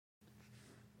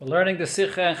We're learning the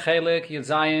Sicha and Chelik Yud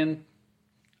Zayin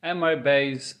Emor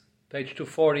Beis, page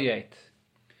 248.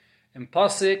 In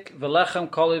Pasik, V'lechem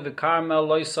koli v'karmel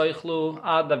loy soichlu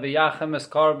ad v'yachem es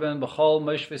karben b'chol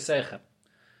mosh v'sechem.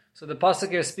 So the Pasik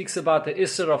here speaks about the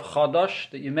isur of chadash,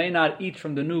 that you may not eat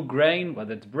from the new grain,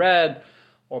 whether it's bread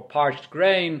or parched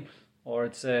grain, or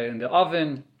it's in the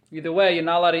oven. Either way, you're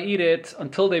not allowed to eat it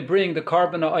until they bring the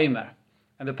karben ha'omer.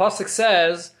 And the Pasik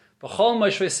says, b'chol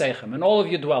mosh v'sechem, in all of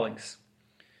your dwellings.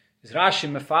 Is Rashi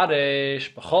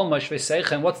mefarish b'chol mosh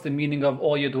v'sechem? What's the meaning of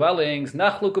all your dwellings?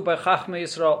 Nachluku by Chachmei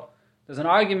Yisrael. There's an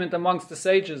argument amongst the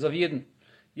sages of Yidden.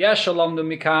 Yesh shalomdu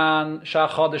mikan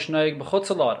sha'chadash noeg b'chutz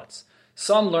ha'aretz.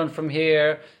 Some learn from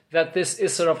here that this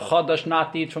isur of chadash,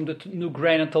 not to eat from the new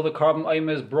grain until the karben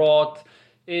ha'omer is brought,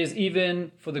 is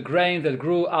even for the grain that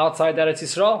grew outside Eretz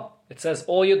Yisrael. It says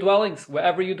all your dwellings,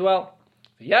 wherever you dwell.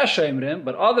 Yesh emrim,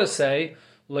 but others say,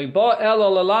 the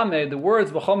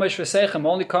words b'chol mosh v'sechem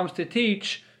only comes to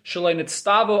teach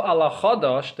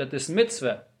that this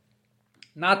mitzvah,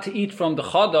 not to eat from the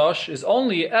chadash, is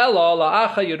only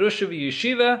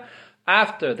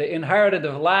after they inherited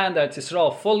the land at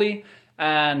Yisrael fully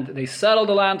and they settled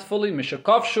the land fully. It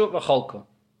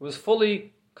was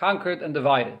fully conquered and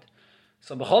divided.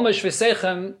 So b'chol mosh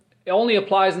v'sechem only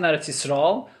applies in Eretz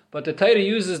Yisrael. But the Torah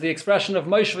uses the expression of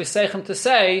Moshe v'sechem to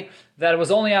say that it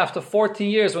was only after 14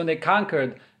 years when they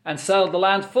conquered and settled the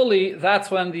land fully,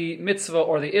 that's when the mitzvah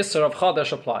or the isur of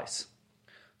chadash applies.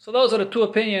 So those are the two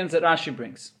opinions that Rashi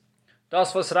brings.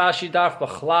 Das was Rashi darf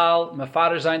b'chlal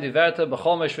mefarish zayin di werte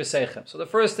b'chol mosh v'sechem. So the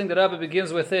first thing that Rebbe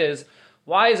begins with is,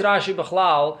 why is Rashi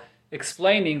b'chlal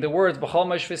explaining the words b'chol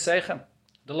mosh v'sechem?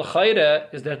 The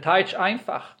Likkutei is der Teich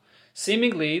einfach.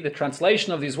 Seemingly, the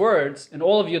translation of these words in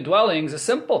all of your dwellings is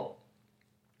simple.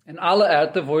 In alle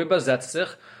Erde wo ihr besetzt sich,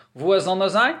 wo es soll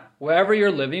sein. Wherever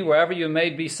you're living, wherever you may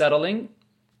be settling,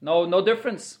 no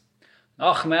difference.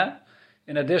 Nachme,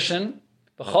 in addition,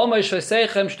 b'chol mosh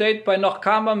v'sechem steht by noch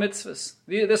kama mitzvahs.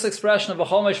 This expression of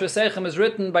b'chol mosh v'sechem is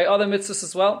written by other mitzvahs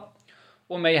as well.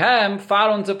 Umehem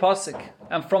farun ze pasik.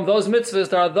 And from those mitzvahs,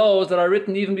 there are those that are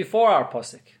written even before our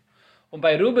pasik. And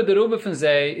by Rube de Rube von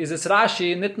Zeh is it's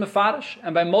Rashi nit mefarish.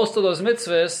 And by most of those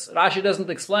mitzvahs, Rashi doesn't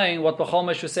explain what b'chol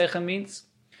mosh v'sechem means.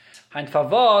 Hein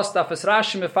favos darf es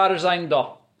Rashi mefarish sein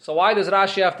do. So why does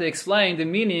Rashi have to explain the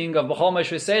meaning of b'chol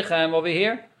mosh v'sechem over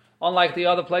here, unlike the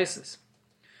other places?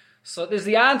 So this is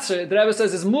the answer. The Rebbe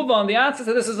says, is move on. The answer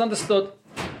to this is understood.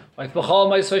 Like b'chol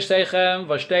mosh v'sechem,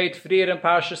 was steht frier in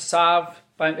Parshas Tzav,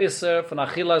 beim Isur von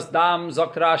Achilas Dam,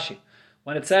 sagt Rashi.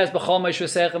 When it says b'chol mosh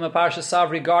v'sechem in Parshas Tzav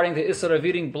regarding the isur of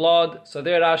eating blood, so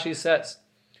there Rashi says,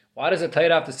 why does the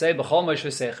Torah have to say b'chol mosh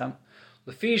v'sechem?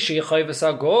 L'fi shi chayvus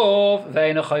hagov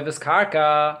ve'eino chayvus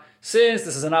karka. Since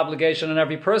this is an obligation on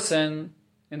every person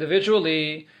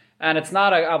individually, and it's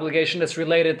not an obligation that's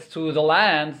related to the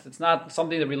land, it's not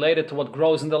something that related to what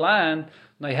grows in the land.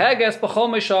 Noiheges b'chol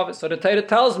mosh. So the Torah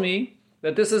tells me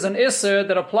that this is an isur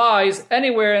that applies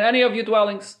anywhere in any of your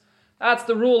dwellings. That's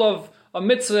the rule of a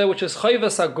mitzvah which is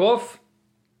chayvus haguf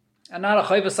and not a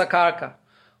chayvus hakarka.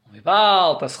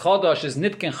 Umival das chadash is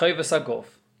nitkin chayvus haguf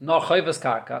nor chayvus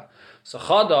karka. So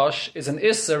chadash is an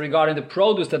isser regarding the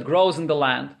produce that grows in the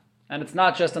land, and it's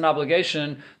not just an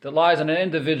obligation that lies on an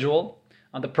individual,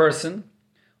 on the person.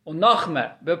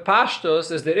 Unachmer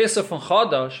bepashtus is the isser from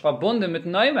chadash verbunden mit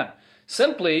noimer.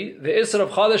 Simply, the isser of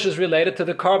chadash is related to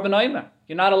the karben ha'omer.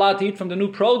 You're not allowed to eat from the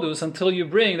new produce until you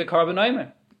bring the karben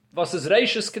ha'omer. Was is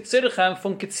reishes kitzirchem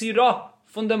from kitzira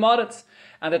from the maretz,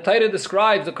 and the Torah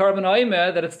describes the karben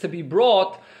ha'omer that it's to be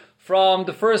brought from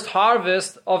the first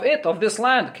harvest of this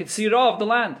land, kitzira of the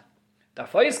land.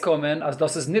 Dafai is coming as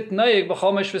das is nit noeg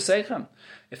b'chol mosh v'sechem.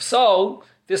 If so,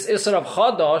 this isur of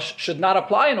chadash should not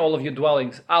apply in all of your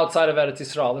dwellings outside of Eretz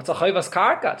Yisrael. It's a chayvas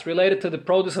karka. It's related to the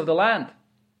produce of the land.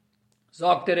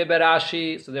 Zok tere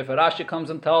Rashi. So therefore Rashi comes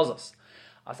and tells us,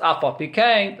 as afa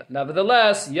pikein,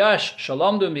 nevertheless, yesh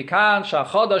shalomdu mikan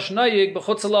sha'chadash noeg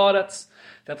b'chutz ha'aretz.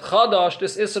 That chadash,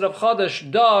 this isur of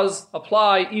chadash, does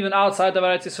apply even outside of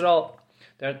Eretz Yisrael.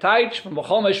 Der Teich from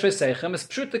b'chol mosh v'sechem is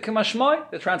pshute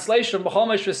k'mashmoi. The translation of b'chol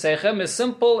mosh v'sechem is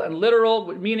simple and literal,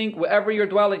 meaning wherever you're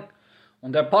dwelling.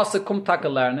 Und der pasuk kommt take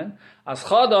lernen, as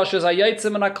chadash is a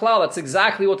yitzim and a klal. That's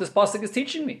exactly what this pasuk is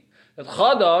teaching me. That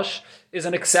chadash is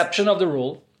an exception of the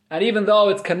rule, and even though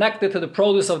it's connected to the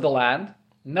produce of the land,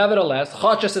 nevertheless,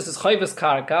 chadash is chayvus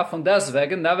karka from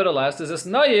deswegen. Nevertheless, this is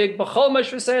noyig b'chol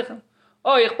mosh v'sechem.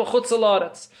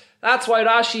 That's why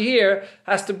Rashi here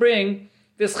has to bring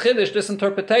this chiddush, this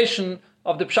interpretation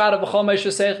of the pshat of b'chol mosh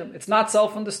v'sechem. It's not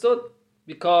self-understood.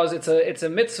 because it's a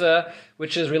mitzvah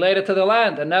which is related to the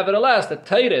land. And nevertheless, the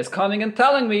Torah is coming and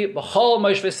telling me b'chol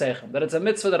moish v'seichem, that it's a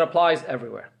mitzvah that applies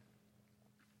everywhere.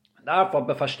 Therefore,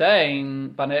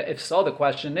 if so, the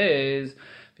question is,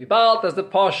 wie bald as the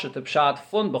Poshet, the Pshat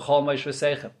von b'chol moish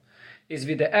v'seichem, is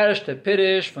wie der erste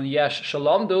Pirish von Yesh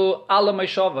Shalom du alle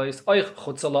Meishavos euch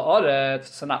chutz la'aretz.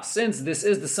 So now, since this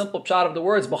is the simple pshat of the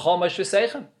words b'chol moish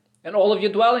v'seichem, in all of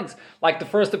your dwellings, like the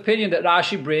first opinion that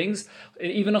Rashi brings,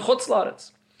 even in chutz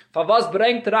la'aretz. Favas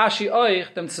bringt Rashi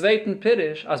euch dem zweiten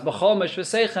Pirish as b'chol moish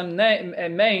v'seichem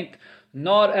meint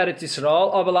nor Eretz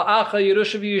Yisrael aber la'acha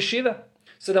Yerusha v'yeshiva.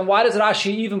 So then why does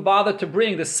Rashi even bother to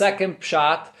bring the second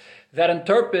pshat that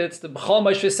interprets the b'chol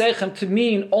moish v'seichem to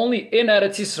mean only in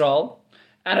Eretz Yisrael?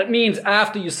 And it means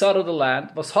after you settle the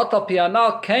land. Was hotal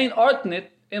pianal kein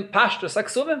ortnit in pashtus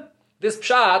aksuvim. This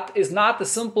pshat is not the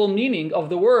simple meaning of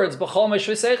the words b'chol moish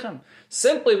v'seichem.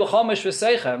 Simply b'chol moish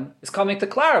v'seichem is coming to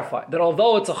clarify that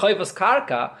although it's a chayvas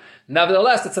karka,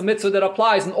 nevertheless it's a mitzvah that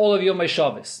applies in all of your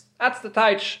meishavis. That's the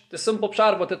taich, the simple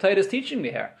pshat of what the Torah is teaching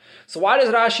me here. So why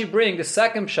does Rashi bring the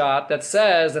second pshat that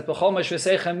says that b'chol moish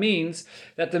v'seichem means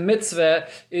that the mitzvah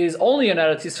is only in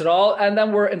Eretz Yisrael, and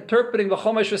then we're interpreting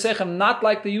b'chol moish v'seichem not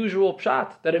like the usual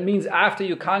pshat, that it means after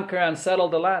you conquer and settle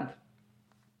the land?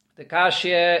 The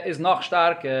kashya is noch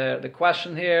starker. The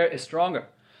question here is stronger.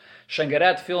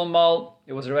 Shengeret filmal,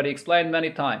 it was already explained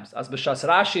many times. As b'shas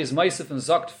Rashi is meisif and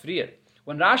zogt frier.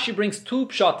 When Rashi brings two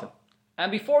pshatim, and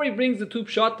before he brings the two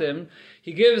pshatim,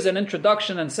 he gives an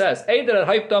introduction and says, Eider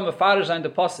haiptam mefaraj the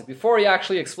pasuk, before he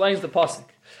actually explains the pasuk.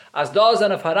 As does an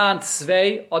haran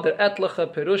tzvei oder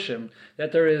etliche perushim,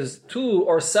 that there is two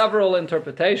or several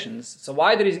interpretations. So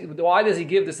why does he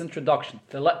give this introduction?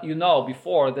 To let you know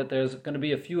before that there's going to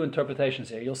be a few interpretations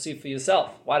here. You'll see for yourself.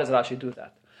 Why does Rashi do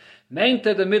that?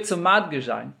 Meinte the mitzvah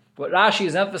madgezain. What Rashi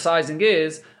is emphasizing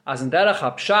is, as in derech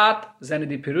hapshat, zene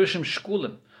di perushim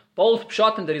shkulim. Both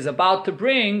pshatim that he's about to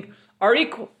bring are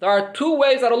equal. There are two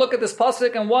ways that to look at this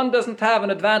pasuk, and one doesn't have an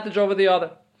advantage over the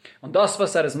other. Und das,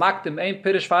 was is maktim ein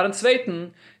pirish fahren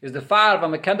zweiten, is the far,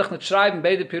 when we can doch nicht schreiben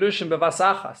beide pirushim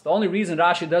bevasachas. The only reason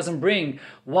Rashi doesn't bring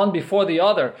one before the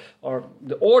other, or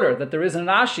the order that there is in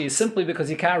Rashi, is simply because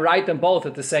he can't write them both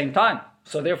at the same time.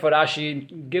 So therefore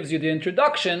Rashi gives you the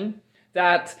introduction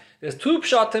that there's two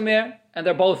pshatim here, and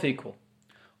they're both equal.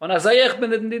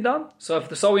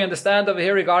 So we understand over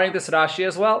here regarding this Rashi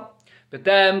as well. But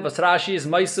then, was Rashi is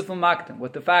meisuf and maktim,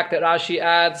 with the fact that Rashi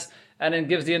adds and then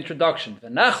gives the introduction.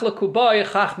 Regarding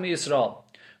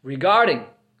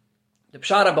the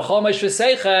Pshat of b'chol moish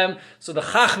v'seichem, so the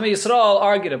Chachmei Yisrael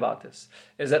argued about this.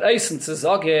 Is that Eisen to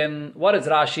Zogin, what is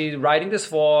Rashi writing this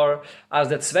for? As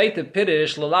the zweite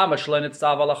Pirish, l'lama shlenit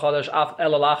tzav ala chadash af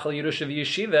elalachal Yerusha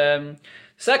v'yeshivem.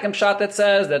 Second pshat that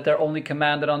says that they're only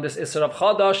commanded on this isur of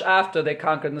chadash after they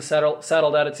conquered and settled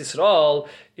Eretz Yisrael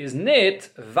is nit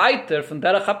weiter from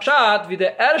derech hapshat wie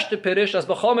der erste Pirish as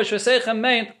b'chol moish v'seichem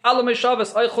meint alle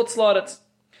meishavos oich chutz la'aretz.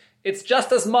 It's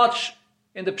just as much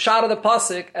in the pshat of the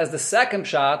pasuk as the second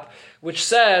pshat, which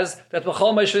says that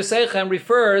b'chol moish v'seichem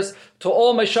refers to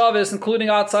all meishavos, including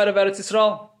outside of Eretz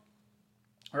Yisrael.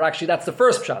 Or actually, that's the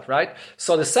first pshat, right?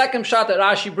 So the second pshat that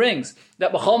Rashi brings,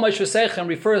 that b'chol moish v'seichem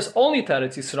refers only to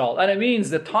Eretz Yisrael, and it means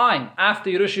the time after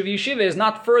Yerusha v'yeshiva is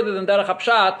not further than derech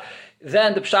hapshat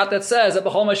than the pshat that says that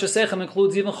b'chol moish v'seichem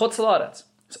includes even chutz la'aretz.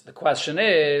 So the question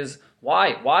is,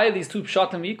 why? Why are these two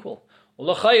pshatim equal?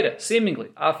 Well, seemingly,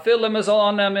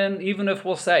 even if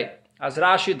we'll say, as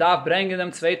Rashi darf bringen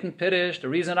dem zweiten Pirish, the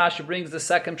reason Rashi brings the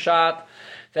second pshat,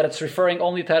 that it's referring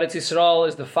only to Eretz Yisrael,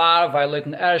 is the far, weil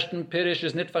den ersten Pirish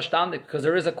is nicht verstandig, because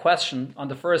there is a question on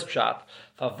the first pshat.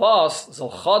 Was soll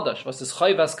chadash, was is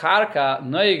chayvas karka,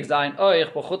 neig sein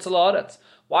euch b'chutz la'aretz?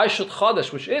 Why should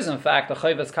chadash, which is in fact a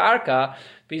chayvas karka,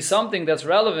 be something that's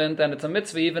relevant and it's a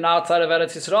mitzvah even outside of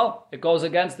Eretz Yisrael? It goes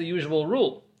against the usual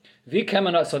rule.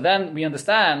 So then we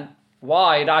understand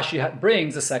why Rashi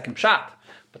brings the second pshat.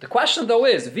 But the question though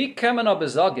is, vi kemena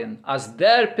bezagin as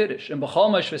der pirish in b'chol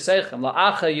moish v'seichem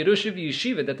la'acha Yerusha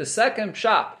v'yeshiva, that the second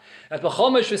pshat at b'chol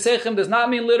moish v'seichem does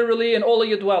not mean literally in all of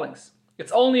your dwellings.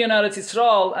 It's only in Eretz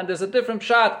Yisrael, and there's a different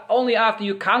pshat only after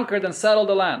you conquered and settled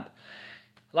the land.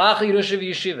 La'acha Yerusha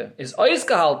v'yeshiva is ois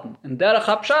gehalten in derech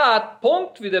hapshat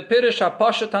punkt wie der pirish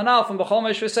hapashat hanal from b'chol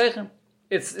moish v'seichem.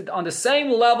 It's on the same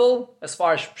level, as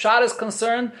far as pshat is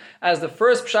concerned, as the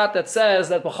first pshat that says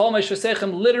that b'chol moish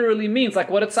v'seichem literally means like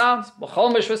what it sounds.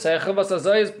 B'chol moish v'seichem was is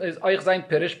oich zayin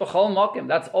pirish b'chol mokim.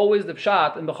 That's always the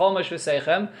pshat in b'chol moish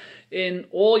v'seichem in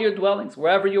all your dwellings,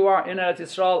 wherever you are, in Eretz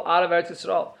Yisrael, out of Eretz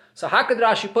Yisrael. So how could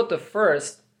Rashi put the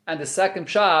first and the second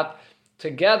pshat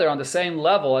together on the same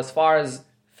level as far as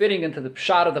fitting into the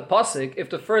pshat of the pasuk if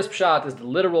the first pshat is the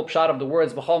literal pshat of the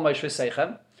words b'chol ma'ash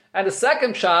v'seichem, and the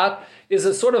second pshat is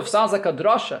a sort of sounds like a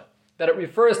drasha, that it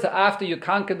refers to after you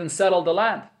conquered and settled the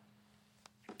land.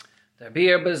 So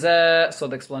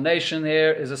the explanation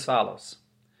here is as follows.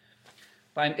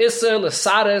 Beim Isur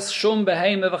l'sares shum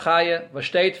beheime v'chaya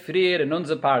v'steht frier in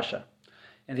unser Parsha.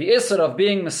 In the Isur of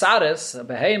being mesares, a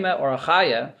beheime or a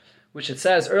chaya, which it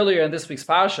says earlier in this week's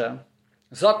Parsha,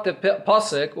 zok the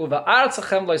pasuk uva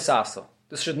artzachem loisaso.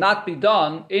 This should not be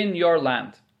done in your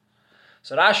land.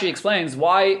 So Rashi explains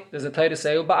why does the Torah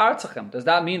say uva artzachem. Does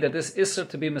that mean that this Isur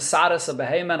to be mesares, a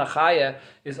beheime and a chaya,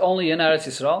 is only in Eretz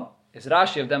Yisrael? Is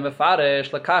Rashi of them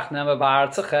mefarish lekachnem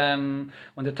ba'artzachem.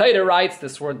 When the Torah writes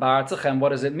this word ba'artzachem, what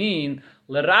does it mean?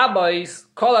 L'rabbis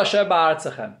kol asher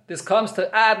ba'artzachem. This comes to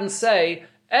add and say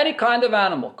any kind of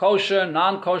animal, kosher,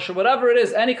 non-kosher, whatever it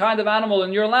is, any kind of animal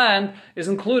in your land is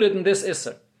included in this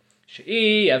isur.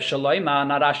 She'i ev shaloima.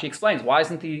 Now Rashi explains why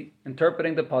isn't he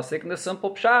interpreting the pasuk in the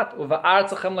simple pshat uva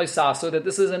artzachem loisasu, that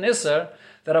this is an isur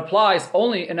that applies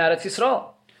only in Eretz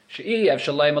Yisrael. We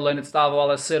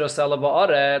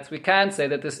can't say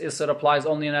that this isur applies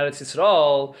only in Eretz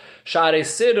Yisrael.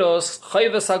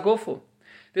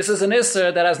 This is an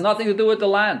isur that has nothing to do with the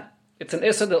land. It's an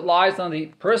isur that lies on the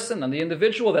person, on the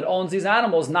individual that owns these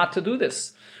animals, not to do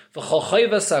this. We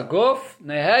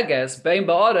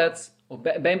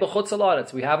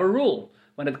have a rule.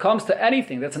 When it comes to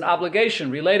anything that's an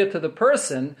obligation related to the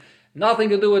person, nothing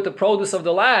to do with the produce of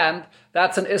the land,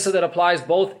 that's an isur that applies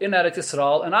both in Eretz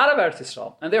Yisrael and out of Eretz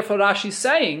Yisrael. And therefore Rashi is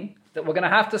saying that we're going to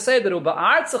have to say that Uba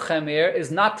Artzachem here is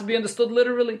not to be understood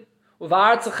literally. Uba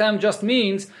Artzachem just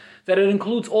means that it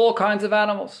includes all kinds of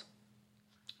animals.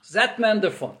 Zetmen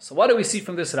derfun. So what do we see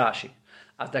from this Rashi?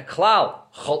 As the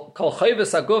klal, kol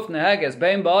chayves aguf neheges,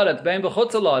 bein ba'aretz, bein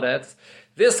b'chutz ha'aretz,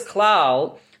 this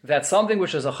klal, that something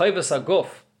which is a chayves aguf,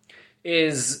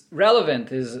 is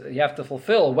relevant, is you have to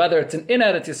fulfill, whether it's in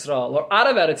Eretz Yisrael or out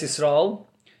of Eretz Yisrael,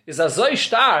 is azoi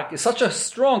stark, is such a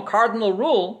strong cardinal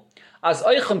rule, as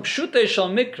oichem pshutei shel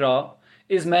mikra,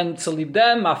 is men zu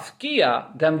libdem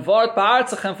mafkia, dem vort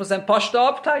ba'artzachem von sein pashta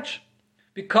abteich.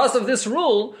 Because of this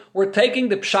rule, we're taking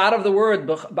the pshat of the word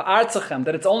ba'artzachem,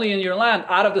 that it's only in your land,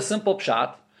 out of the simple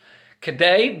pshat,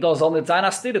 Kedei does only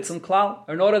it's in klal,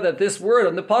 in order that this word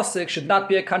on the pasuk should not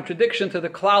be a contradiction to the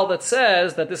klal that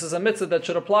says that this is a mitzvah that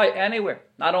should apply anywhere,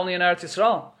 not only in Eretz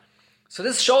Yisrael. So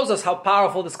this shows us how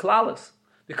powerful this klal is.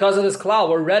 Because of this klal,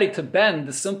 we're ready to bend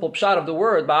the simple pshat of the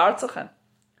word ba'artzachem.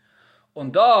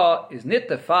 Und da is nit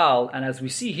the fall, and as we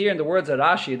see here in the words of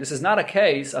Rashi, this is not a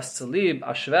case as tzalib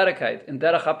ashverikait in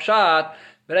derech hapshat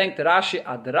bringt Rashi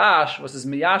adrash was is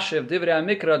miyashiv divrei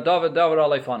mikra davar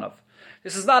aleifanov.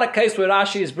 This is not a case where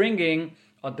Rashi is bringing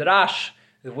a drash,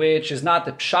 which is not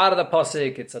the pshat of the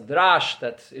pasuk. It's a drash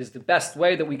that is the best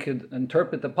way that we could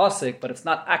interpret the pasuk, but it's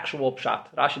not actual pshat.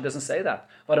 Rashi doesn't say that.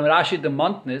 But in Rashi, the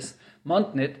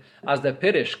montnit, as the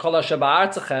pirish, kol asher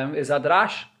ba'artzachem, is a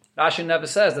drash. Rashi never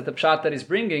says that the pshat that he's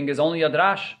bringing is only a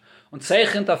drash. Und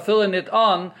zeichent afilin it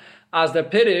on, as the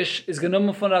pirish is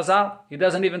genommen von Razal. He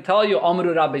doesn't even tell you,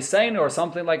 Amru Rabbi Seinu, or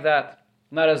something like that.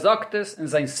 Merazoktis, in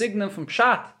sein Signum from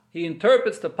pshat. He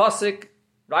interprets the pasuk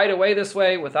right away this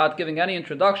way without giving any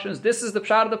introductions. This is the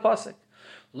pshat of the pasuk.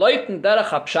 Leuten derech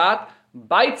hapshat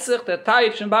beitzich der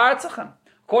taich and ba'artzachem.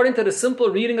 According to the simple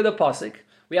reading of the pasuk,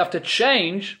 we have to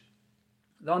change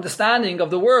the understanding of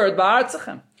the word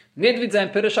ba'artzachem. Nidvid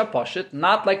zayin pirish hapashit,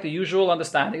 not like the usual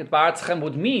understanding that ba'artzachem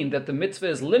would mean that the mitzvah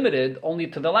is limited only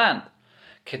to the land.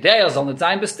 In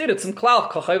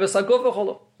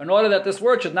order that this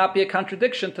word should not be a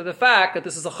contradiction to the fact that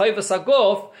this is a chayvus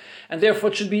aguf, and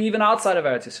therefore it should be even outside of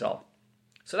Eretz Yisrael.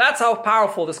 So that's how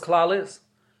powerful this klal is.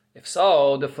 If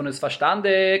so, davon ist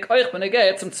verstandig, euch bin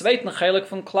ich zum zweiten chelik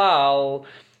von klal.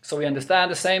 So we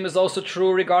understand the same is also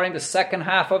true regarding the second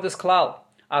half of this klal.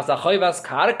 As a chayvus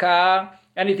karka,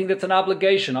 anything that's an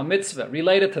obligation, a mitzvah,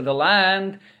 related to the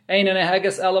land,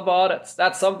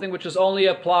 that's something which is only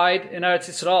applied in Eretz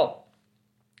Yisrael.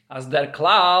 As der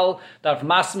klal darf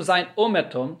masm sein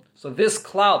umetum, so this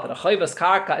klal, that a chayvas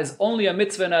karka is only a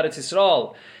mitzvah in Eretz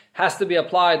Yisrael, has to be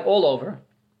applied all over.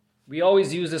 We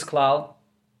always use this klal.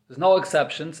 There's no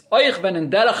exceptions. Euch ben in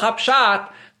derech hapshat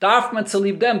darf man zu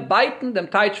lieb dem beiten dem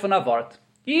teich von a Wort.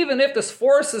 Even if this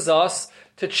forces us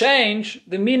to change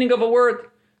the meaning of a word.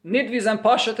 Nit wie sein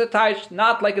pasha te teich,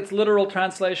 not like its literal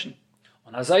translation.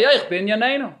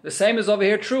 The same is over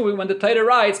here true when the Torah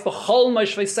writes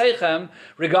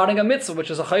regarding a mitzvah,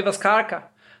 which is a chayvas karka.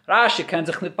 Rashi kann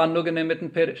sich nicht banugen mitten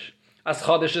pirish. As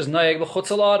chadash is noeg b'chutz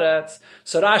ha'aretz.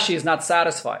 So Rashi is not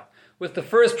satisfied with the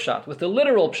first pshat, with the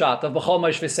literal pshat of b'chol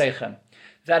ma'ash v'seichem,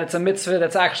 that it's a mitzvah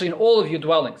that's actually in all of your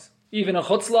dwellings. Even in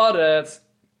Chutz La'aretz,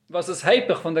 was es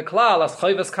heipich von der Klal as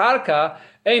chayves karka,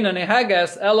 eina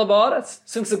neheges ele ba'aretz,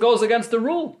 since it goes against the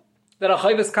rule that a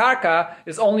chayves karka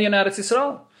is only in Eretz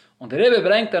Yisrael. Und der Rebbe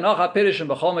bringt dann auch a Pirish in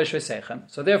Bechol Moish V'Seichem.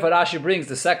 So therefore Rashi brings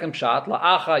the second pshat,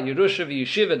 la'acha Yerusha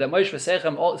v'yeshiva, that Moish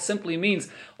V'Seichem simply means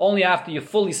only after you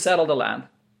fully settle the land.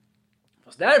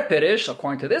 Was der Pirish,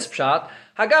 according to this pshat,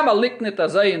 hagam aliknit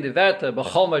azay in the verte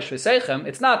Bechol Moish V'Seichem,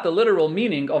 it's not the literal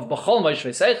meaning of Bechol Moish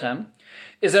V'Seichem,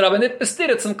 is it aber nit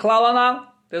bestirit zum klal anal.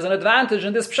 There's an advantage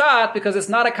in this pshat because it's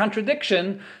not a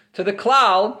contradiction to the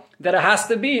klal that it has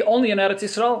to be only in Eretz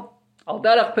Yisrael. Al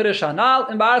derech pirish hanal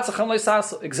in ba'artzachem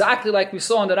loisasu. Exactly like we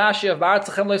saw in the Rashi of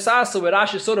ba'artzachem loisasu, where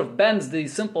Rashi sort of bends the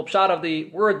simple pshat of the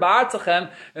word ba'artzachem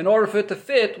in order for it to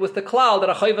fit with the klal that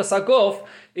a chayvas aguf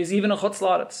is even a chutz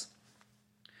la'aretz.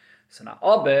 So now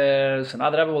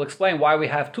the Rebbe will explain why we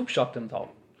have two pshatim though.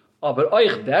 Aber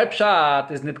oich der pshat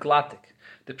is nit glatik.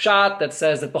 The pshat that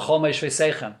says that b'chol moish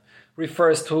v'seichem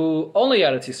refers to only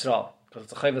Eretz Yisrael, because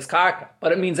it's a chayvas karka,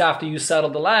 but it means after you settle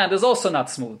the land is also not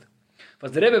smooth.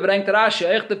 But the Rebbe brings Rashi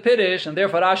eich the pirish, and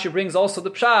therefore Rashi brings also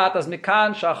the pshat as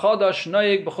mikan shachadash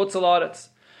noyig b'chutz la'aretz.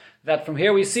 That from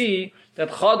here we see that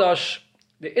chadash,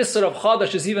 the isur of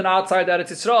chadash is even outside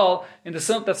Eretz Yisrael.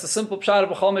 That's the simple pshat of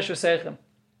b'chol moish v'seichem.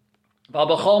 But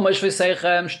b'chol moish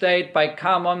v'seichem steht by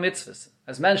kama mitzvahs.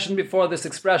 As mentioned before, this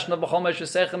expression of b'chol moish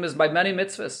v'seichem is by many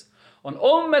mitzvahs. On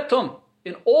metum,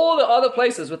 in all the other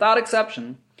places without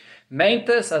exception,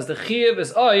 meintes as the chiyuv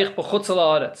is oich b'chutz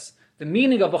la'aretz. The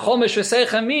meaning of B'chol Moish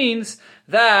V'Seichem means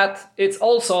that it's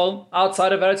also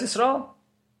outside of Eretz Yisrael.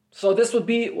 So this would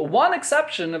be one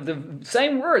exception of the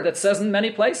same word that says in many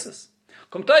places.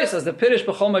 Kumtois, as the Pirish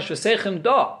B'chol Moish V'Seichem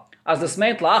da, as the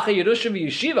Smeint La'acha Yerusha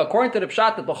V'Yeshiva, according to the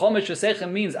Pshat, that B'chol Moish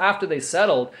V'Seichem means after they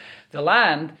settled the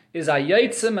land, is a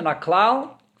Yitzim and a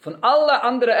Klal, von alle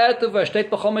andere Erte, where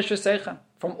steht B'chol Moish V'Seichem.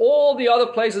 From all the other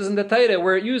places in the Torah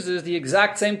where it uses the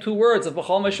exact same two words of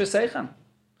B'chol Moish V'Seichem.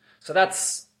 So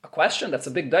that's a question, that's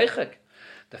a big deichik.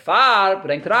 The far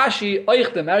bringt Rashi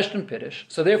oich dem ersten pirish.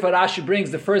 So therefore Rashi brings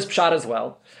the first pshat as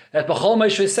well. That b'chol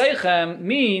moish v'seichem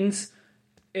means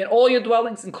in all your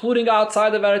dwellings, including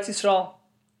outside of Eretz Yisrael.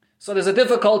 So there's a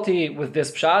difficulty with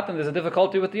this pshat and there's a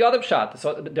difficulty with the other pshat.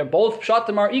 So they're both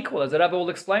pshatim are equal, as the Rebbe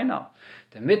will explain now.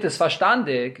 Damit ist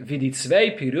verstandig, wie die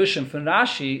zwei Pirushim von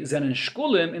Rashi sind in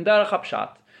Shkulim in derech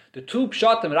pshat. The two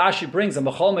pshatim Rashi brings in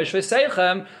b'chol moish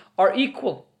v'seichem are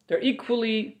equal. They're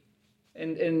equally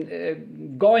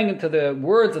in going into the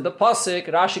words of the pasuk.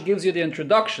 Rashi gives you the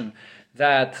introduction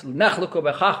that nechluku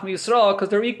bechachmi Yisrael because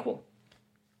they're equal.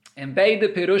 In beide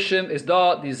pirushim is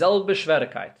da dieselbe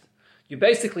schwerigkeit. You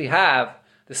basically have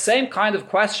the same kind of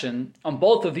question on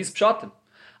both of these pshatim.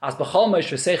 As b'chol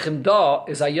moish v'seichem da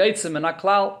is a yitzim and a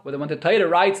klal. When the Torah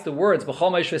writes the words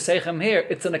b'chol moish v'seichem here,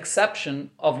 it's an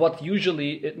exception of what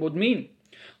usually it would mean.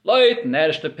 Leut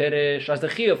nerste pirish as the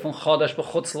chiyuv von chadash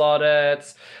b'chutz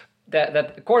la'aretz,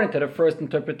 that according to the first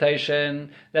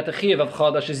interpretation that the chiyuv of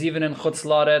chadash is even in chutz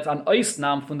la'aretz an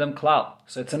oisnam von dem klal.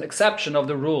 So it's an exception of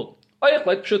the rule. Oich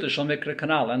leit pshuta shal mikra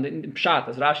kanal, and in pshat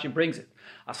as Rashi brings it.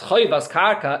 As chayvas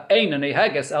karka ein an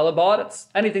eheges ele ba'aretz.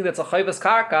 Anything that's a chayvas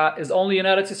karka is only in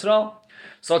Eretz Yisrael.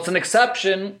 So it's an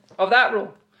exception of that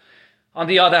rule. On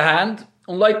the other hand,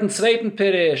 leuten zweiten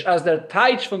pirish as der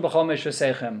teich von b'chol moish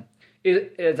v'seichem.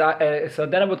 So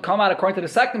then it would come out according to the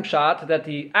second pshat that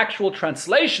the actual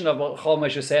translation of B'chol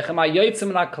Moish V'Seichem a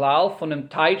yitzim na klal von dem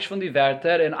teich von die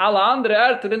Wörter in alle andere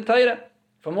Erte in Torah.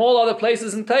 From all other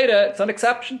places in Torah, it's an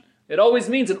exception. It always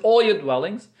means in all your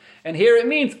dwellings, and here it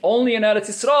means only in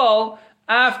Eretz Yisrael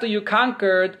after you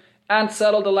conquered and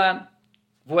settled the land.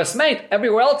 V'esmeit,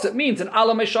 everywhere else it means in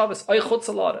alle meshavos oichutz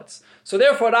la'aretz. So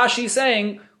therefore Rashi is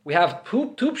saying we have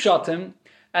two pshatim,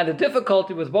 and the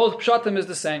difficulty with both pshatim is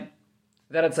the same.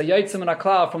 That it's a yitzim and a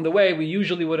klal from the way we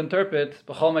usually would interpret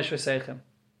b'chol moish v'seichem.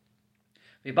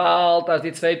 Wie bald as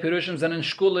die zwei pirushim sind in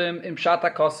shkulim im pshat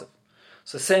hakosef.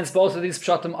 So since both of these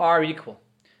pshatim are equal,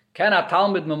 can a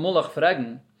talmid memulach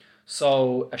fragen?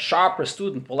 So a sharper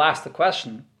student will ask the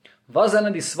question: was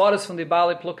sind die svares von die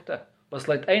bali plukte? Was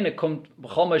leit eine kommt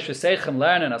b'chol moish v'seichem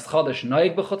lernen as chadash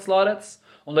noig b'chutz la'aretz?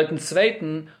 Und like in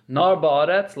zweiten, nar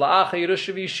ba'aretz, la'acha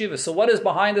Yerusha v'yeshiva. So what is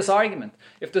behind this argument?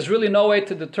 If there's really no way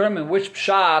to determine which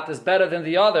pshat is better than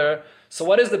the other, so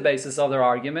what is the basis of their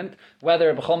argument?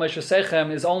 Whether b'chol moish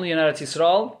v'seichem is only in Eretz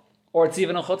Yisrael, or it's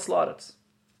even in chutz la'aretz.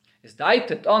 Is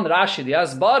daitet on Rashi the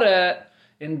asbare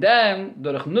in dem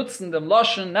durch nutzen dem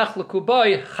loschen nechleku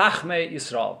boy chachmei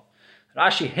Yisrael.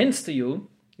 Rashi hints to you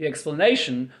the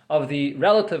explanation of the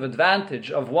relative advantage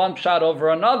of one pshat over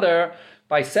another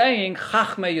by saying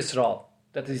Chachmei Yisrael,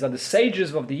 that these are the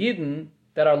sages of the Yidden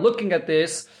that are looking at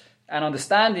this and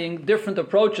understanding different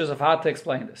approaches of how to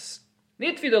explain this.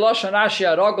 Not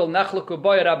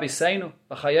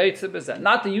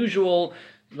the usual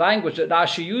language that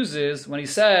Rashi uses when he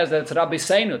says that it's Rabbi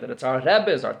Seinu, that it's our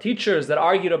Rebbes, our teachers that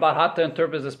argued about how to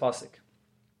interpret this pasuk.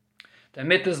 The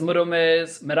mit is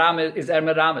merames is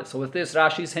merames. So with this,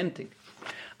 Rashi is hinting,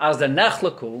 as the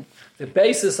nechleku, the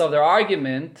basis of their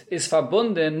argument is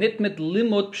verbunden nit mit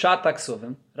limud pshat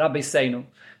haksuvim, Rabbi Seinu.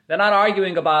 They're not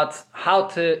arguing about how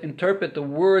to interpret the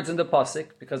words in the pasuk,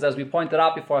 because as we pointed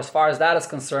out before, as far as that is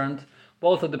concerned,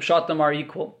 both of the pshatim are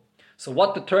equal. So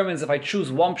what determines if I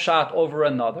choose one pshat over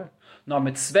another? Nor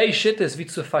mit zwei shittes wie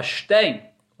zu verstehen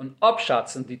und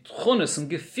abschatzen die Tchunes und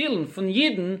Gefühlen von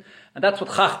Jiden, and that's what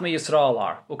Chachmei Yisrael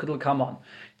are. Ukadil come on.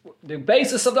 The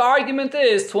basis of the argument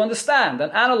is to understand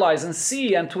and analyze and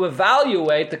see and to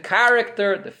evaluate the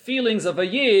character, the feelings of a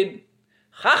Yid,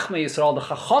 Chachmei Yisrael, the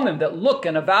Chachamim that look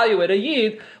and evaluate a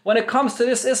Yid when it comes to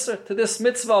this isur, to this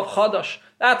mitzvah of chadash.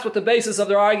 That's what the basis of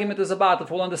their argument is about. If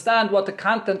we'll understand what the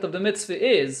content of the mitzvah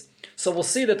is, so we'll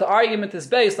see that the argument is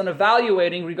based on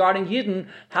evaluating regarding Yidden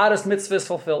how this mitzvah is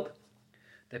fulfilled.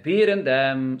 The bir in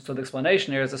them. So the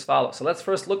explanation here is as follows. So let's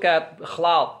first look at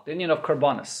Chlal, the union of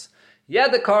karbonis.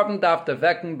 Jede Karben darf der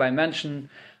wecken bei Menschen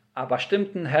a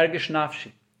bestimmten hergish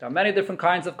nafshi. There are many different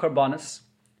kinds of karbonis,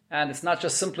 and it's not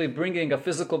just simply bringing a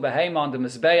physical behemoth on the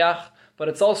mizbeach, but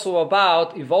it's also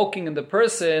about evoking in the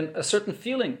person a certain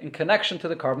feeling in connection to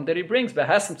the carbon that he brings,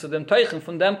 behesem to them teichen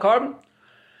von dem carbon.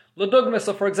 L'dugma,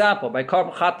 so for example, by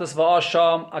carbon chatas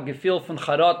va'asham, a gefil von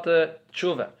charate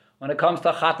tshuva. When it comes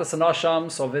to chatas and asham,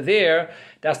 so over there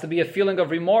has to be a feeling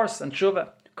of remorse and tshuva.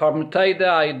 Carbon teide,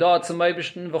 aidat zum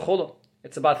Eibishten v'chulu.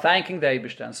 It's about thanking the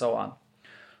Eibishter and so on.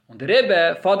 Und the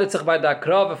Rebbe fordert sich bei der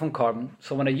Akrave von Carbon.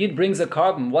 So when a Yid brings a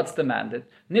carbon, what's demanded?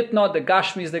 Nit not the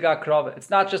Gashmi is the Akrave. It's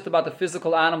not just about the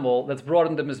physical animal that's brought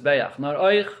in the Mizbeach. Nor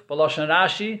oich, b'loshen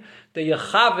Rashi, the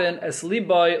Yechaven es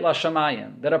liboy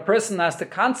lashamayim. That a person has to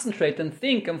concentrate and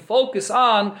think and focus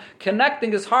on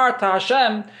connecting his heart to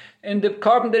Hashem in the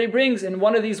carbon that he brings in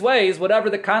one of these ways, whatever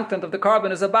the content of the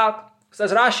carbon is about.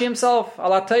 Says Rashi himself,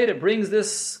 Ala Teire, brings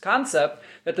this concept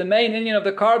that the main union of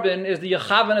the carbon is the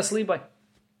Yechaven es liboy.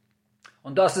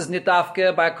 Und das ist nicht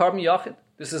afke by a carbon yachid.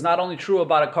 This is not only true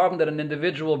about a carbon that an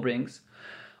individual brings.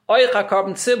 Oich a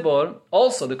carbon tzibur,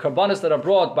 also the carbonis that are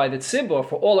brought by the tzibur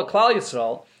for all a Klal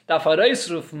Yisrael, darf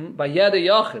reisrufen by jede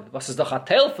yachid. Was ist doch a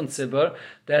teil von tzibur,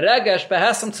 der regesh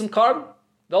behesem zum carbon.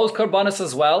 Those carbonis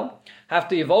as well have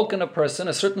to evoke in a person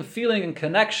a certain feeling and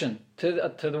connection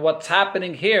to what's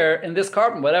happening here in this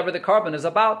carbon, whatever the carbon is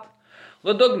about.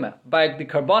 L'dugma, by the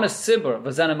karbonis tzibur,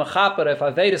 v'zene mechaper if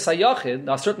avedas hayachid,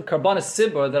 now certain karbonis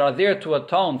tzibur that are there to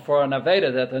atone for an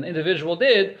aveda that an individual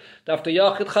did, daf the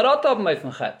yachid charatav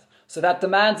meifenchet. So that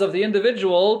demands of the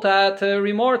individual to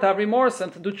have remorse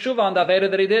and to do tshuva on the aveda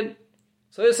that he did.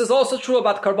 So this is also true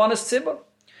about karbonis tzibur.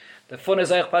 The fun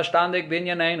is eich verstandig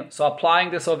binyaneinu. So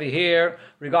applying this over here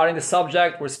regarding the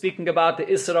subject, we're speaking about the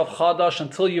isur of chadash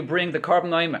until you bring the carbon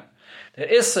oimer. The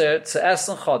isur to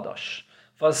essen chadash.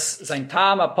 Was sein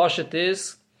Tam Aposhet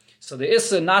is, so the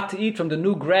isur not to eat from the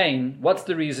new grain. What's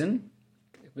the reason?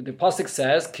 The pasuk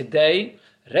says, "Kedei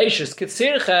reishis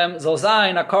kitzirchem zal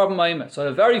zayin a carbon oimer." So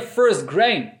the very first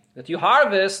grain that you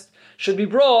harvest should be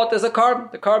brought as a carbon,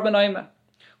 the carbon oimer.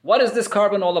 What is this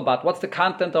carbon all about? What's the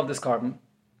content of this carbon?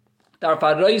 Darf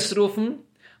reisrufen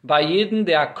by Yidden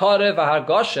de akore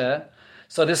v'hargoshe.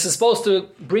 So this is supposed to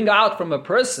bring out from a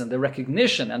person the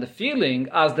recognition and the feeling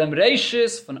as dem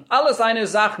reishis von alle seine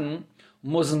Sachen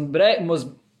muss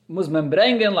man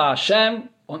bringen la Hashem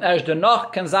und erst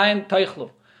danach kann sein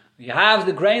teichlu. You have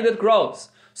the grain that grows.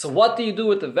 So what do you do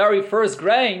with the very first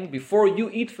grain before you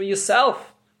eat for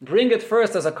yourself? Bring it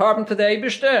first as a carbon to the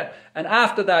Eibishter, and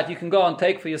after that you can go and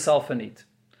take for yourself and eat.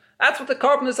 That's what the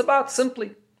carbon is about,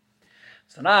 simply.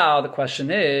 So now the question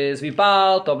is, wie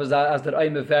bald, ob es as der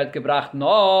Eimer wird gebracht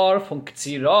nor von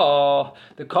Ktsira.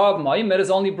 The carbon Eimer is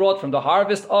only brought from the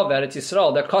harvest of Eretz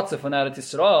Yisrael, der Kotze von Eretz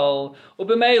Yisrael. Und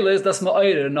bemeil ist, dass man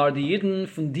eure nor die Jiden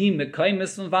von die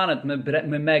Mekaimis von Wanet me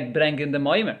meg brengen dem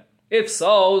Eimer. If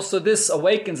so this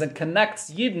awakens and connects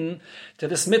Yidden to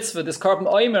this mitzvah, this carbon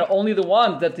Eimer, only the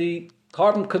one that the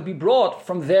carbon could be brought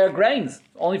from their grains,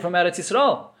 only from Eretz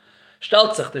Yisrael.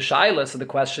 Stellt sich the Shaila, so the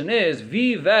question is,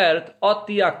 wie wird ot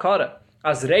die akare,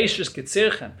 as reishis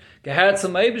getzirchen, gehört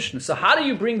zum Eibishter? So how do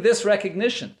you bring this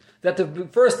recognition, that the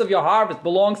first of your harvest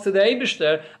belongs to the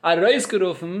Eibishter,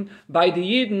 reisgerufen by the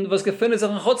Yidden, was gefunden sich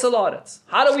in Chutz La'aretz?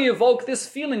 How do we evoke this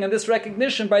feeling and this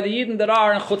recognition by the Yidden that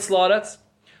are in Chutz La'aretz?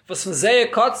 Was von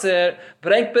Zeh Kotzer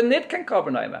bringt man nicht kein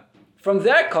Karbonoime. From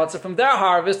their Kotzer, from their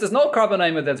harvest, there's no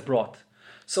Karbonoime that's brought.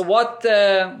 So what's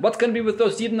going to be with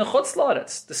those Yidden and Chutz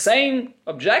La'aretz? The same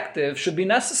objective should be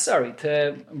necessary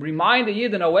to remind the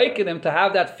Yid and awaken him to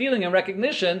have that feeling and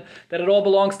recognition that it all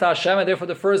belongs to Hashem, and therefore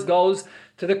the first goes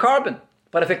to the carbon.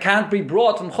 But if it can't be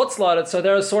brought from Chutz La'aretz, so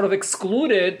they're sort of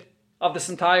excluded of this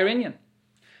entire inyan.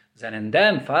 Then in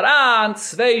them faran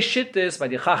zwei shittis by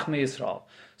the Chachmei Yisrael.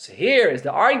 So here is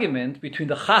the argument between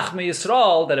the Chachmei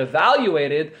Yisrael that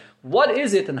evaluated what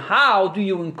is it and how do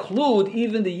you include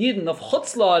even the Yidden of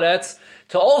Chutz La'aretz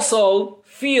to also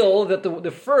feel that the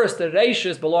first, the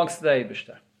Reishis, belongs to the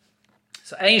Eibishter.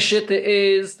 So ein shitte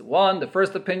is, the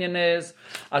first opinion is,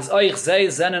 as euch zei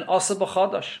zenen asa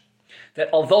b'chadash. That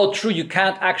although true you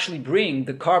can't actually bring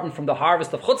the carbon from the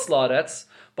harvest of Chutz La'aretz,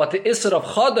 but the isur of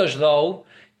chadash though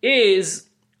is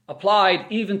applied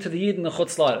even to the Yidden of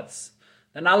Chutz La'aretz.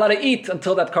 They're not allowed to eat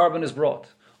until that carbon is brought.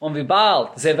 So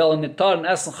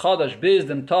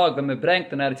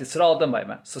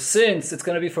since it's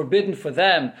going to be forbidden for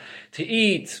them to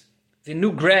eat the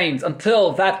new grains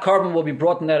until that carbon will be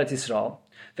brought in Eretz Yisrael,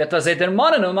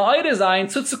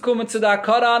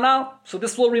 so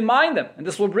this will remind them, and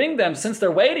this will bring them, since they're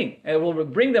waiting, it will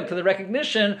bring them to the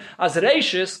recognition as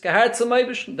reishis,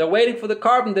 they're waiting for the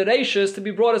carbon, the reishis, to be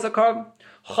brought as a carbon.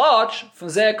 Although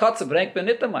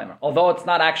it's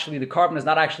not actually, the carbon is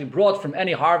not actually brought from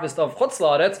any harvest of Chutz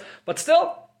La'aretz, but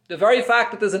still, the very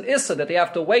fact that there's an isur, that they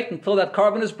have to wait until that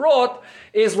carbon is brought,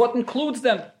 is what includes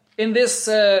them in this,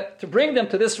 to bring them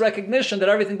to this recognition that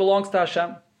everything belongs to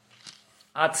Hashem.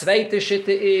 A zweite Shitte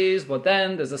is, but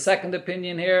then there's a second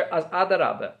opinion here, as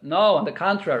Adarabe. No, on the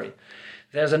contrary.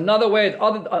 There's another way.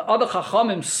 Other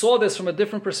Chachamim saw this from a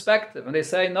different perspective, and they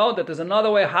say, no, that there's another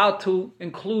way how to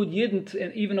include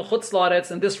Yidden, even a Chutz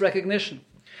La'aretz, in this recognition.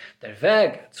 Der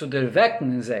Weg zu der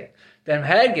Wecken in sie, dem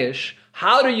Hergish,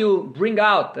 how do you bring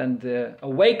out and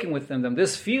awaken with them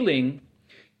this feeling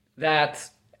that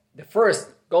the first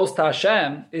goes to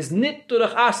Hashem, is nit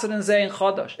durch Asr and Zeh and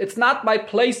Chadash. It's not by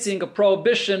placing a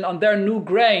prohibition on their new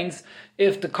grains.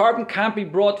 If the carbon can't be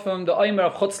brought from the Emor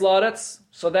of Chutz La'aretz,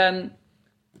 so then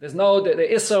there's no, the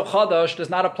isur of Chadash does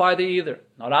not apply to either.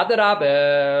 Not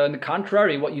Adarabe. On the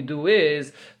contrary, what you do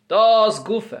is, das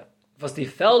Gufe, was die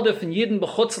Felder von Yidden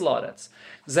bechutz La'aretz,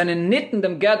 seinen Nitten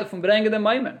dem Gerde von Brengen dem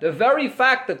Eimer. The very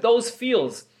fact that those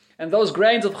fields and those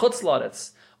grains of Chutz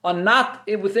La'aretz are not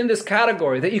within this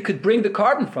category, that you could bring the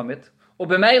carbon from it, or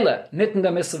b'meile, nitten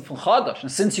dem isur von Chadash,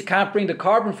 and since you can't bring the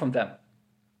carbon from them,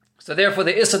 so therefore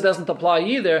the isur doesn't apply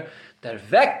either, der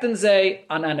weckten sie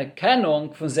an eine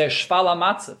Kennung von sehr schwaler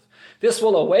Matzev. This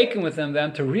will awaken within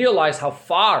them to realize how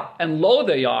far and low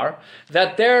they are,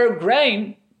 that their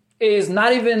grain is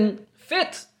not even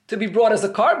fit to be brought as a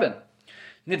carbon.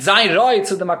 Nit sein roi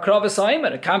zu dem akravis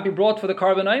ha'emer. It can't be brought for the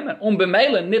carbon ha'emer.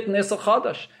 B'meile nitten isur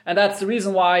chadash. And that's the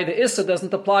reason why the isur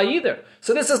doesn't apply either.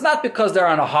 So this is not because they're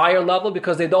on a higher level,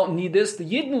 because they don't need this. The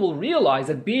Yidden will realize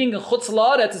that being in Chutz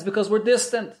La'aretz is because we're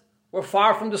distant. We're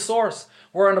far from the source.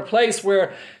 We're in a place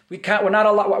where we're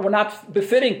not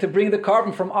befitting to bring the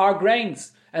carbon from our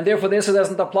grains. And therefore the isur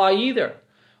doesn't apply either.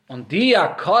 On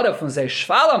dia kada von ze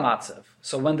shvala matzev.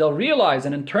 So when they'll realize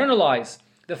and internalize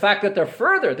the fact that they're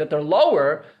further, that they're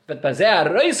lower, that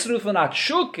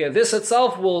this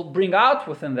itself will bring out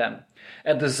within them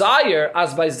a desire,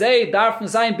 as by ze darfen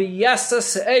sein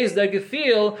beyesses eis der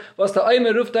gefühl, was der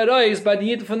Eimer ruft reis by the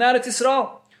Yidden von Eretz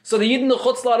Yisrael. So the Yidden of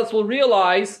Chutz La'aretz will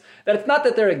realize that it's not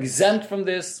that they're exempt from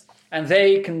this and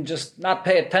they can just not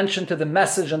pay attention to the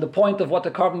message and the point of what the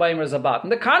carbon Eimer is about. On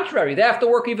the contrary, they have to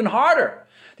work even harder.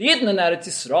 The Yidden in Eretz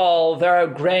Yisrael, their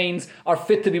grains are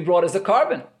fit to be brought as a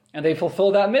carbon, and they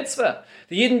fulfill that mitzvah.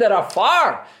 The Yidden that are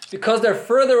far, because they're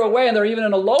further away and they're even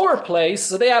in a lower place,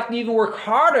 so they have to even work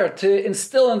harder to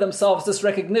instill in themselves this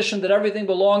recognition that everything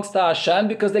belongs to Hashem,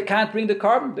 because they can't bring the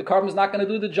carbon. The carbon is not going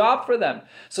to do the job for them.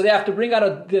 So they have to bring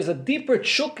out there's a deeper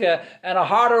tshuka and a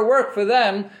harder work for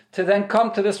them to then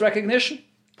come to this recognition.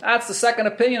 That's the second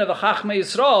opinion of the Chachmei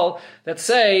Yisrael that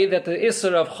say that the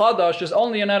isur of Chadash is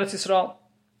only in Eretz Yisrael.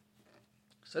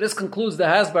 So this concludes the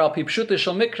Hasbar al Pipshute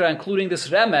Shel Mikra, including this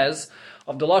remez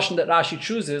of the lashon that Rashi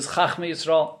chooses, Chachmei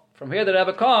Yisrael. From here the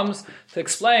Rebbe comes to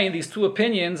explain these two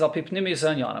opinions al Pipnimis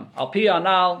and Yanam. Al Pi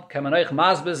Anal Kemanoich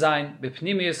Mazbe Zayin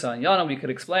Bipnimis and Yanam. We could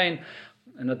explain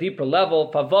in a deeper level.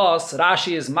 Pavos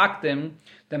Rashi is makdim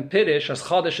dem Pirish as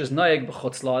Chadash is noyeg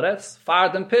b'chutz la'aretz.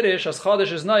 Far dem Pirish as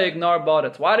Chadash is noyeg nar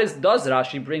ba'aretz. Why does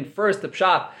Rashi bring first the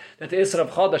pshat that the isur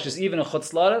of Chadash is even in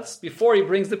chutz la'aretz before he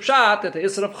brings the pshat that the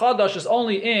isur of Chadash is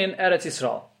only in Eretz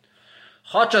Yisrael?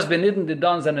 Chachas benidin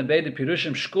didan zene beide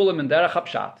pirushim shkulim in derech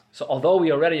hapshat. So although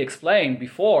we already explained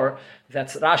before that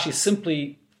Rashi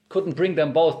simply couldn't bring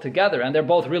them both together and they're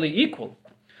both really equal,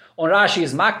 Und Rashi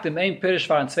ist Makdim, ein Pirish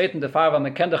war ein zweiten der Fall, weil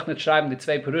man kann doch nicht schreiben, die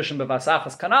zwei Pirishim bei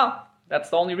Vasachas Kanal.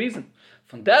 That's the only reason.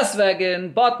 Von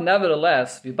deswegen, but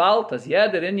nevertheless, wie bald, as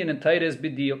jeder Indian in Teire is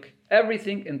bediuk,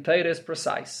 everything in Teire is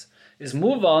precise. Is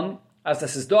move on, as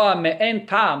this is doa me'en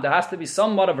tam, there has to be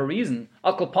somewhat of a reason.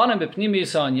 Akolpanim bepnimi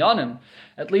yanim,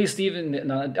 at least even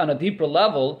on a deeper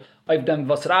level, of them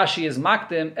was Rashi is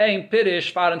Makdim, ein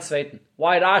Pirish war ein zweiten.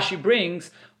 Why Rashi brings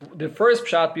the first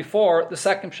pshat before the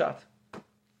second pshat.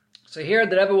 So here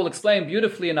the Rebbe will explain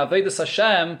beautifully in Avedus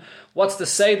Hashem what's the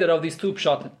seder of these two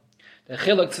pshatim. The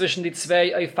chiluk zwischen die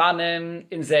zwei Eifanim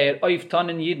in Zeir, Eiftan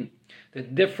and Yidden. The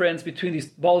difference between these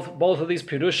both of these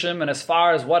pirushim and as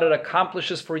far as what it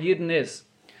accomplishes for Yidden is.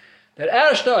 Der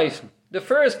erste Eifen, the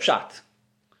first pshat.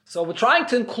 So we're trying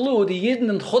to include the Yidden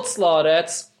and Chutz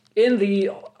La'aretz in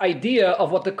the idea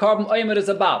of what the Korban Omer is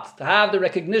about, to have the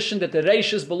recognition that the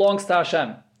Reishis belongs to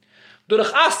Hashem. So the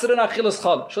first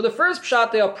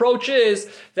pshat, the approach is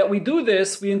that we do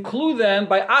this, we include them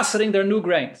by asering their new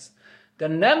grains.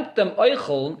 Then nemt them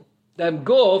oichel, them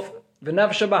gov,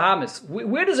 v'nefesh bahamis.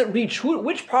 Where does it reach?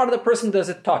 Which part of the person does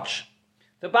it touch?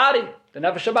 The body, the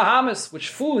nefesh bahamis, which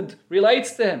food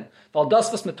relates to him. The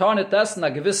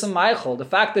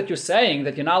fact that you're saying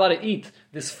that you're not allowed to eat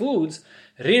these foods,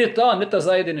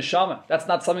 that's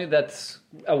not something that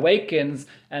awakens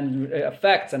and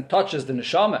affects and touches the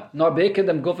neshama. Nor beken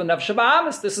them guf and nefesh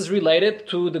bahamis. This is related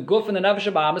to the guf and the nefesh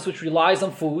bahamis, which relies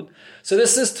on food. So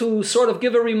this is to sort of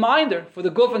give a reminder for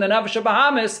the guf and the nefesh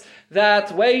bahamis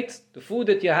that wait, the food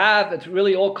that you have, it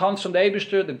really all comes from the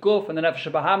Eibishter. The guf and the nefesh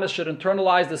bahamis should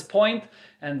internalize this point,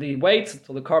 and the waits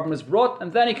until the carbon is brought,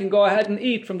 and then he can go ahead and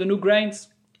eat from the new grains.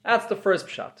 That's the first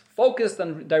pshat, focused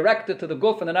and directed to the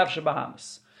guf and the nefesh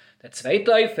bahamis. The zweite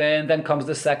Eifen, then comes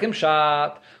the second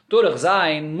pshat, durch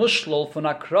sein mushlo von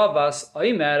akravas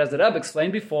oimer, as the Rebbe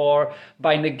explained before,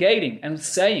 by negating and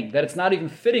saying that it's not even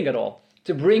fitting at all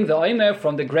to bring the oimer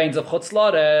from the grains of chutz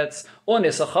la'aretz on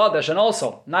isur chadash, and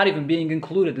also not even being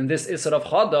included in this isur of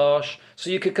chadash, so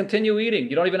you could continue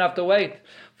eating. You don't even have to wait.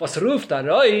 Was ruft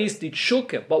arois die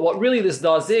tshuke. But what really this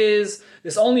does is,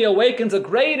 this only awakens a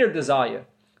greater desire.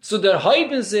 So der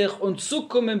heiben sich und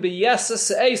zukommen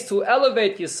beyeses eis, to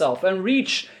elevate yourself and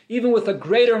reach even with a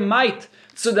greater might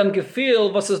zu dem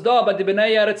Gefühl, was es da bei die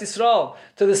Bnei Eretz Yisrael,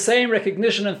 to the same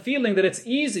recognition and feeling that it's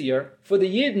easier for the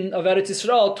Yidden of Eretz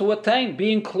Yisrael to attain,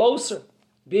 being closer,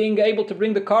 being able to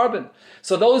bring the carbon.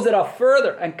 So those that are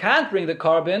further and can't bring the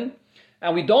carbon,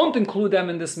 and we don't include them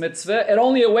in this mitzvah, it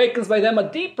only awakens by them a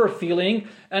deeper feeling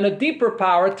and a deeper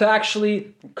power to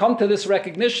actually come to this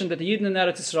recognition that the Yidden in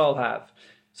Eretz Yisrael have.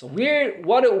 So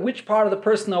which part of the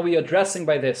person are we addressing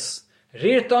by this?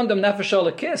 Here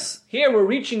we're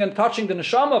reaching and touching the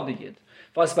neshama of the Yid.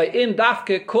 Was bei ihm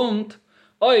dafke kommt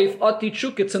auf ati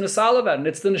tshuke zu nesale werden.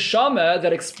 It's the neshama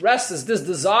that expresses this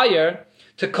desire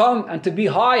to come and to be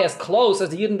high, as close as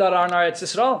the Yidden that are in Eretz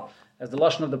Yisrael. As the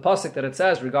lashon of the pasuk that it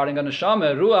says regarding a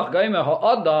neshama, ruach gaime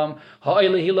ha'adam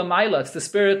ha'elehi lamaila. It's the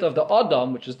spirit of the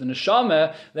adam, which is the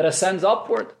neshama, that ascends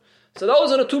upward. So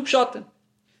those are the two pshatim.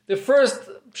 The first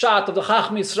pshat of the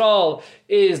Chacham Yisrael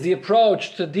is the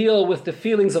approach to deal with the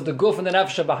feelings of the guf and the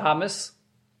nefesh bahamis,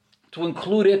 to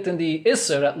include it in the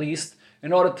isur at least,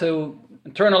 in order to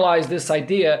internalize this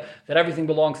idea that everything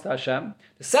belongs to Hashem.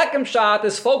 The second pshat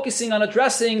is focusing on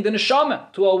addressing the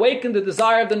neshama, to awaken the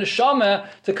desire of the neshama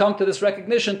to come to this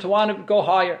recognition, to want to go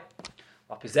higher.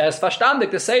 To say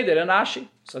that in Rashi.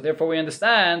 So therefore we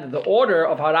understand the order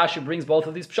of how Rashi brings both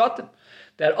of these pshatim.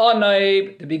 That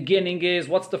onaib, the beginning is,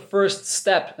 what's the first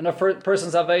step in a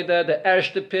person's Aveda? The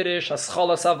erste pirish,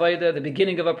 hascholas Aveda, the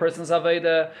beginning of a person's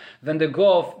Aveda. Then the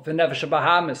gov, the nefesh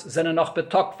bahamis, zene noch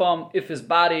betokvam, if his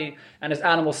body and his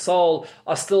animal soul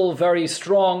are still very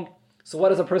strong. So what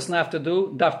does a person have to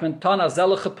do? Daf mentana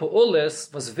zeliche peulis,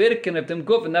 was wirken of dem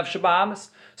gov and nefesh bahamis.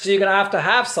 So you're going to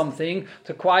have something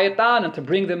to quiet down and to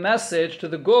bring the message to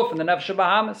the guf and the nefesh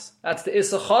bahamis. That's the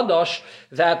isur chadash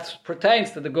that pertains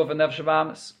to the guf and nefesh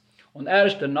bahamis. Und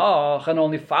erst danach, and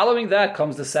only following that,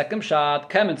 comes the second shot,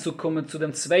 kommen zu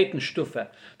dem zweiten Stufe.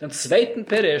 Dem zweiten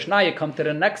Pirish, now you come to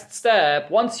the next step.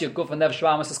 Once your guf and nefesh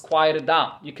bahamis is quieted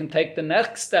down, you can take the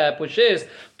next step, which is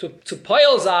to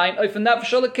poil sein auf ein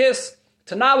nefesh alekis,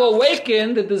 to now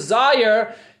awaken the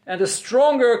desire and the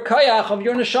stronger kayach of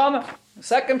your neshama.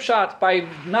 Second shot, by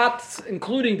not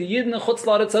including the Yidden and Chutz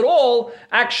La'aretz at all,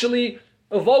 actually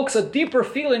evokes a deeper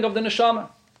feeling of the neshama.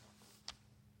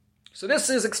 So this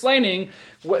is explaining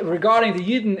regarding the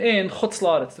Yidden in Chutz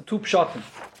La'aretz, the two pshatim.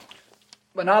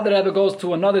 But now the Rebbe goes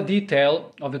to another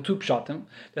detail of the two pshatim,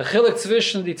 the chilek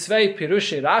zwischen die zwei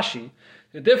Pirushei Rashi,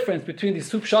 the difference between these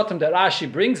two pshatim that Rashi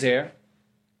brings here,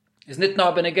 is nicht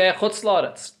nur benegei Chutz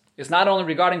La'aretz. is not only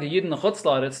regarding the Yidden of Chutz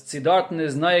La'aretz, Tzidarten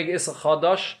is Noeg Isur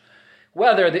Chadash,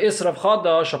 whether the Isur of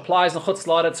Chadash applies in Chutz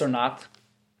La'aretz or not.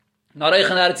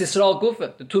 Nareichen Eretz Yisrael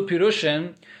Gufa, the two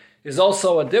Pirushim, is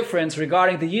also a difference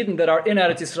regarding the Yidden that are in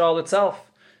Eretz Yisrael itself.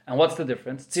 And what's the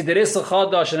difference? Tzider Isur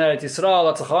Chadash in Eretz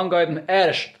Yisrael, Atzachon Goyim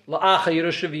Ersht, La'acha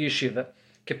Yerusha V'Yeshiva,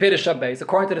 Kepirish HaBeis.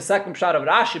 According to the second pshat of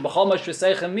Rashi, B'chol Mosh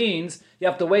V'Seichem means you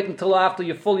have to wait until after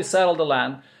you fully settle the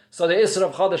land. So the Isur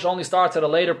of Chadash only starts at a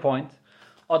later point.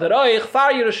 Or that the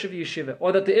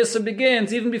Isur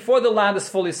begins even before the land is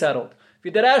fully settled.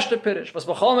 The words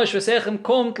B'chol Mesh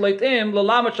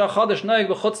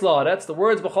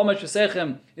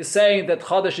V'Seichem is saying that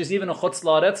Chadash is even a Chutz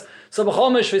La'aretz. So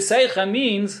B'chol Mesh V'Seichem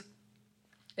means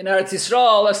in Eretz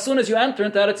Yisrael, as soon as you enter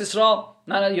into Eretz Yisrael,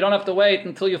 you don't have to wait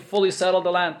until you fully settle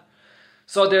the land.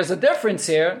 So there's a difference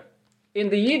here in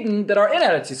the Yidden that are in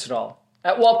Eretz Yisrael.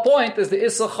 At what point does the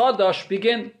Isur Chadash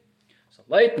begin? So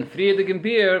Leiten, Friedigen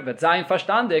Bier, wird sein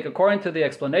verstandig, according to the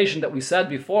explanation that we said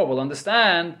before, we'll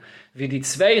understand, wie die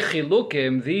zwei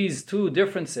Chilukim, these two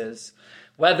differences,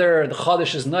 whether the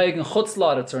Chadash is Noeg in Chutz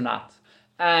La'aretz or not,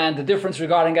 and the difference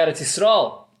regarding Eretz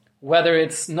Yisrael, whether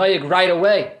it's Noeg right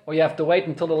away, or you have to wait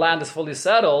until the land is fully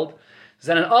settled,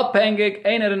 sind abhängig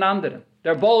einer den anderen.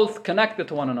 They're both connected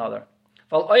to one another.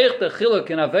 Weil euch der Chiluk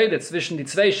in Aveda zwischen die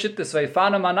zwei Shittes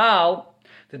veifanem anal,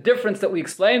 the difference that we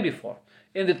explained before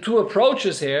in the two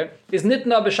approaches here is nit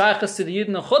nur bescheiches to the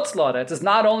Yidden of Chutz La'aretz. It's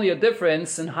not only a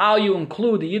difference in how you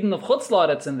include the Yidden of Chutz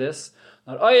La'aretz in this,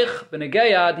 but euch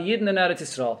benegeya the Yidden in Eretz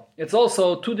Yisrael. It's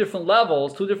also two different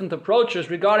levels, two different approaches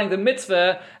regarding the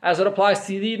mitzvah as it applies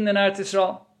to the Yidden in Eretz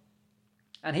Yisrael.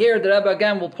 And here the Rebbe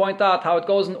again will point out how it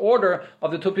goes in order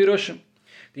of the two Pirushim.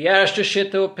 The erste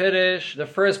Shittu Pirish, the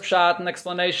first pshat and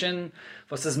explanation,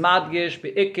 was is madgish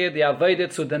be'ikid the avodah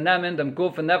zu denemen dem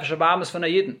guf and nefesh ba'amis von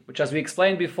Yidden, which, as we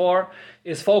explained before,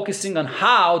 is focusing on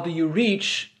how do you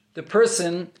reach the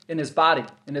person in his body,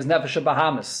 in his nefesh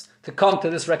ba'amis, to come to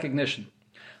this recognition.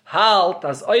 Halt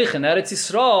as euch in Eretz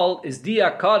Yisrael is di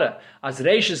akara as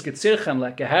reishes getzirchem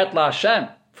lekehert la Hashem.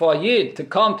 For a Yid to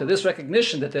come to this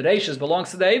recognition that the Reishis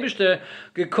belongs to the Eibishter,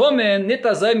 gekommen nit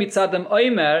azay mitzad dem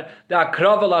Omer da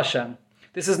akrav el Hashem.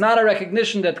 This is not a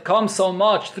recognition that comes so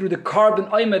much through the carbon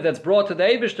Omer that's brought to the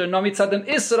Eibishter, no mitzad dem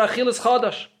Isur achilas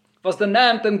chadash, was the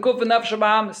name dem kuf nefesh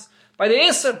ba'amis. By the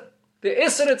Isur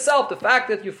itself, the fact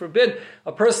that you forbid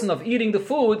a person of eating the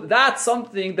food, that's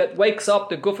something that wakes up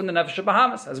the guf and the nefesh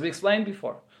ba'amis, as we explained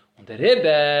before.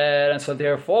 And so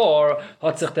therefore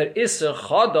hat sich der Isur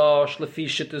Chadash lefi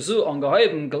Shittezu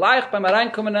angeheben gleich beim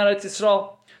Reinkommen in Eretz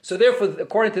Yisrael. So therefore,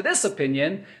 according to this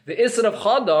opinion, the Isur of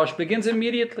Chadash begins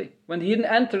immediately when the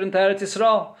Yidden enter into Eretz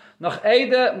Yisrael. Nach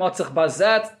Eide hat sich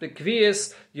bazet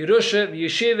bekvies Yerusha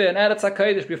v'Yeshiva and Eretz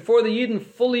HaKodesh, before the Yidden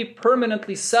fully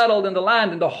permanently settled in the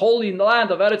land, in the holy land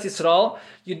of Eretz Yisrael.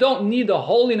 You don't need the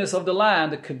holiness of the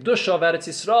land, the kedusha of Eretz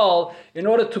Yisrael, in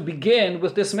order to begin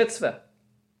with this mitzvah.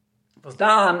 Was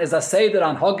dahan is a seder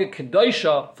an hoge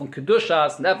kedusha von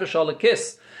kedushas nefesh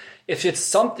alekis. If it's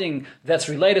something that's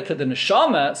related to the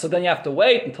neshama, so then you have to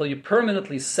wait until you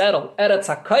permanently settle Eretz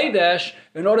HaKodesh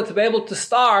in order to be able to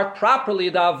start properly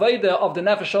the avodah of the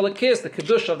nefesh alekis, the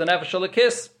kedusha of the nefesh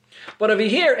alekis. But over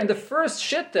here in the first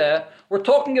shitta, we're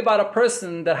talking about a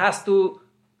person that has to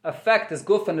affect his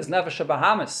guf and his nefesh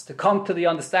bahamis to come to the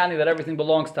understanding that everything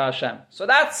belongs to Hashem. So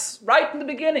that's right in the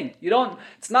beginning.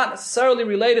 It's not necessarily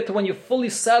related to when you fully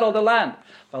settle the land.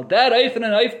 Weil der Eifen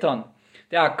und Eifton,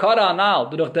 der Akara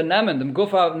Anal, durch den Nemen, dem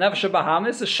guf und nefesh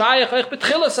bahamis, is shayach euch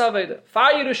betchilas aveda,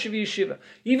 fayirish v'yeshiva.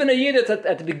 Even a Yid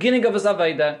at the beginning of his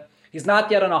aveda, he's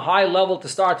not yet on a high level to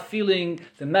start feeling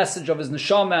the message of his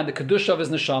neshama and the kedusha of his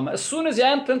neshama. As soon as you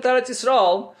enter into Eretz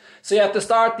Yisrael, so you have to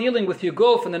start dealing with your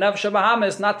guf and the nefesh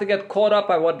bahamis, not to get caught up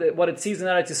by what it sees in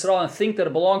Eretz Yisrael and think that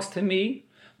it belongs to me,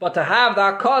 but to have the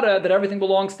akara that everything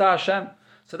belongs to Hashem.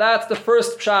 So that's the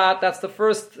first pshat, that's the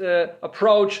first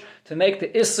approach to make the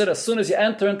isur as soon as you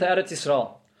enter into Eretz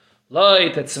Yisrael.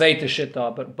 Loit the zweite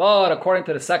shitta, but according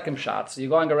to the second pshat, so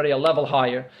you're going already a level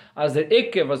higher, as the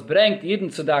ikke was bringt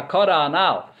Yidden to the akara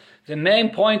anal. The main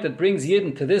point that brings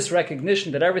Yidden to this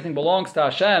recognition that everything belongs to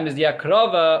Hashem is the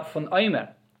akrava von Omer.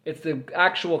 It's the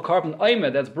actual carbon Omer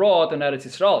that's brought in Eretz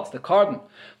Yisrael. It's the carbon.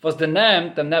 Was the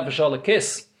name the nefesh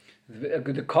alekis.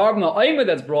 The carbon Omer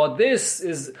that's brought, this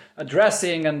is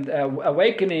addressing and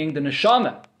awakening the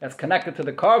neshama that's connected to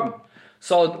the carbon.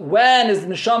 So when is the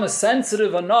neshama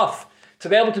sensitive enough to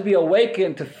be able to be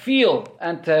awakened, to feel,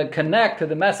 and to connect to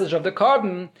the message of the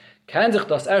carbon, kann sich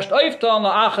das erst öfter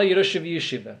nach Yerusha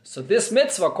v'Yeshiva. So this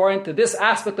mitzvah, according to this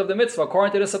aspect of the mitzvah,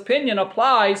 according to this opinion,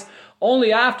 applies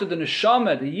only after the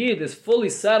neshama, the yid, is fully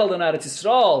settled in Eretz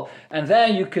Yisrael, and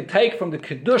then you could take from the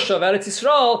kedusha of Eretz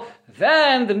Yisrael,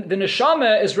 then the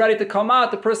neshama is ready to come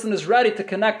out, the person is ready to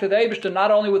connect to the Eibishter,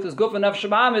 not only with his guf and nefesh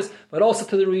b'amis, but also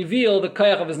to reveal the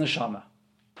koyach of his neshama.